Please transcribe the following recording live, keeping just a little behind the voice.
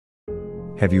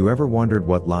Have you ever wondered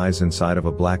what lies inside of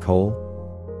a black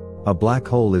hole? A black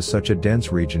hole is such a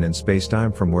dense region in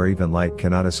spacetime from where even light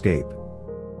cannot escape.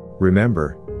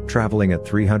 Remember, traveling at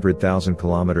 300,000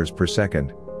 kilometers per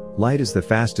second, light is the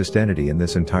fastest entity in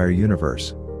this entire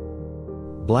universe.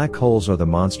 Black holes are the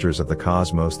monsters of the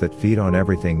cosmos that feed on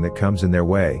everything that comes in their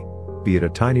way, be it a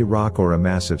tiny rock or a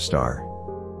massive star.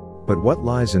 But what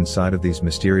lies inside of these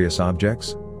mysterious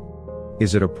objects?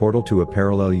 Is it a portal to a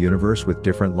parallel universe with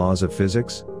different laws of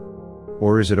physics?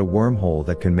 Or is it a wormhole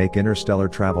that can make interstellar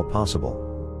travel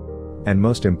possible? And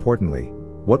most importantly,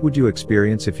 what would you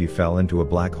experience if you fell into a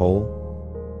black hole?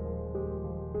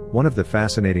 One of the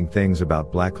fascinating things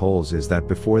about black holes is that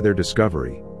before their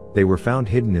discovery, they were found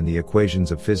hidden in the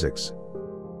equations of physics.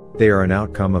 They are an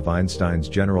outcome of Einstein's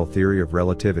general theory of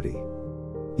relativity.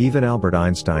 Even Albert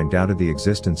Einstein doubted the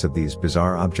existence of these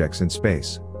bizarre objects in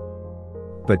space.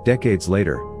 But decades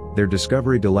later, their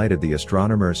discovery delighted the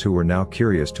astronomers who were now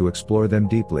curious to explore them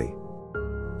deeply.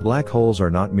 Black holes are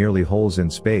not merely holes in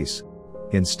space.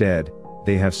 Instead,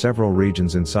 they have several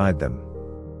regions inside them.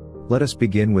 Let us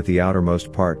begin with the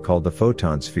outermost part called the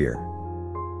photon sphere.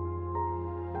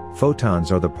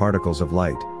 Photons are the particles of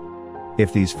light.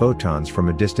 If these photons from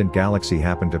a distant galaxy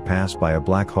happen to pass by a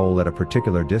black hole at a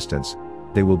particular distance,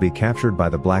 they will be captured by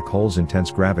the black hole's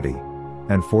intense gravity,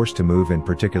 and forced to move in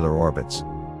particular orbits.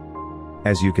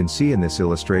 As you can see in this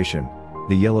illustration,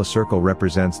 the yellow circle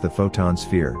represents the photon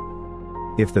sphere.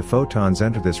 If the photons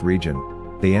enter this region,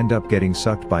 they end up getting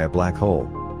sucked by a black hole.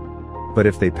 But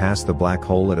if they pass the black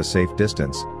hole at a safe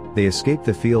distance, they escape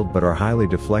the field but are highly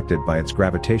deflected by its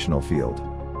gravitational field.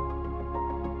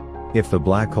 If the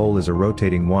black hole is a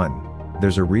rotating one,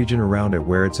 there's a region around it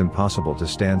where it's impossible to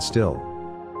stand still.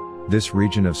 This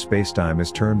region of spacetime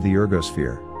is termed the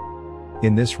ergosphere.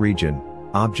 In this region,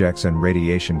 objects and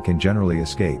radiation can generally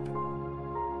escape.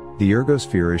 The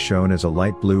ergosphere is shown as a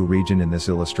light blue region in this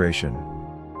illustration.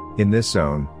 In this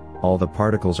zone, all the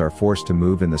particles are forced to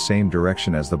move in the same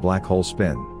direction as the black hole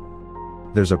spin.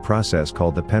 There's a process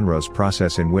called the Penrose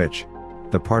process in which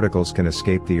the particles can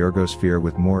escape the ergosphere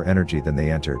with more energy than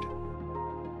they entered.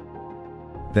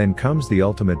 Then comes the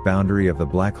ultimate boundary of the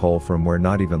black hole from where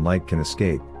not even light can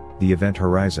escape, the event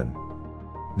horizon.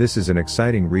 This is an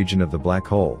exciting region of the black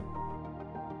hole.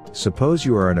 Suppose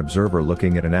you are an observer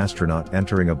looking at an astronaut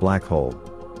entering a black hole.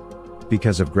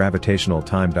 Because of gravitational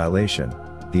time dilation,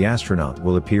 the astronaut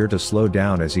will appear to slow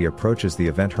down as he approaches the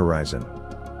event horizon.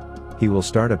 He will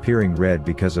start appearing red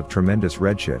because of tremendous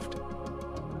redshift.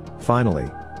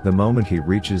 Finally, the moment he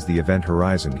reaches the event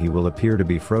horizon, he will appear to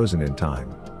be frozen in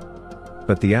time.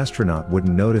 But the astronaut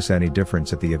wouldn't notice any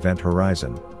difference at the event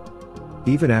horizon.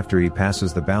 Even after he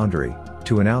passes the boundary,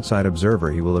 to an outside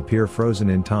observer he will appear frozen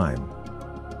in time.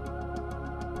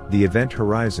 The event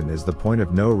horizon is the point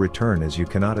of no return, as you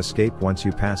cannot escape once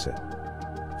you pass it.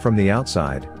 From the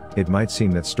outside, it might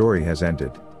seem that story has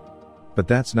ended. But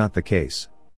that's not the case.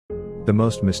 The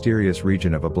most mysterious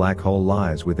region of a black hole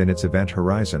lies within its event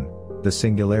horizon, the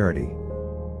singularity.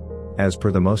 As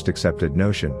per the most accepted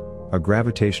notion, a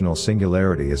gravitational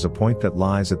singularity is a point that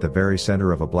lies at the very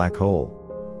center of a black hole,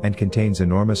 and contains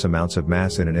enormous amounts of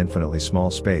mass in an infinitely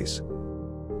small space.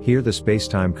 Here the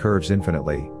space-time curves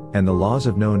infinitely, and the laws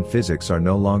of known physics are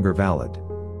no longer valid.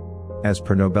 As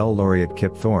per Nobel laureate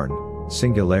Kip Thorne,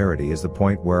 singularity is the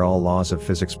point where all laws of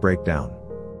physics break down.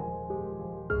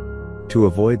 To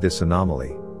avoid this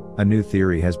anomaly, a new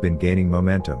theory has been gaining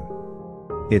momentum.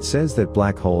 It says that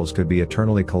black holes could be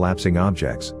eternally collapsing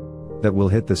objects that will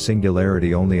hit the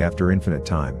singularity only after infinite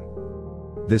time.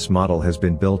 This model has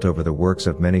been built over the works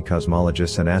of many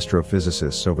cosmologists and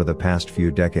astrophysicists over the past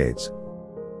few decades.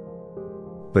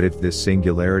 But if this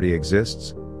singularity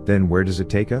exists, then where does it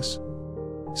take us?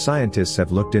 Scientists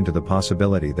have looked into the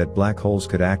possibility that black holes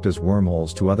could act as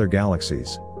wormholes to other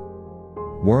galaxies.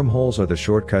 Wormholes are the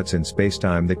shortcuts in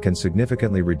spacetime that can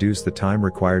significantly reduce the time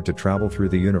required to travel through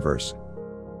the universe.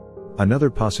 Another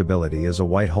possibility is a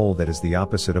white hole that is the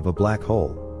opposite of a black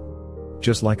hole.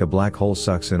 Just like a black hole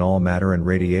sucks in all matter and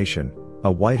radiation,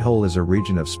 a white hole is a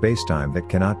region of spacetime that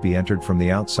cannot be entered from the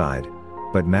outside,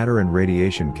 but matter and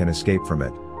radiation can escape from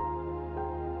it.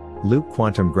 Loop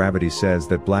quantum gravity says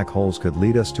that black holes could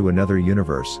lead us to another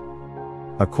universe.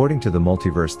 According to the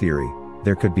multiverse theory,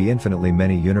 there could be infinitely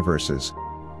many universes,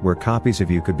 where copies of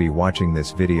you could be watching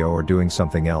this video or doing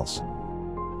something else.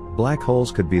 Black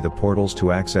holes could be the portals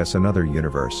to access another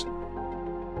universe.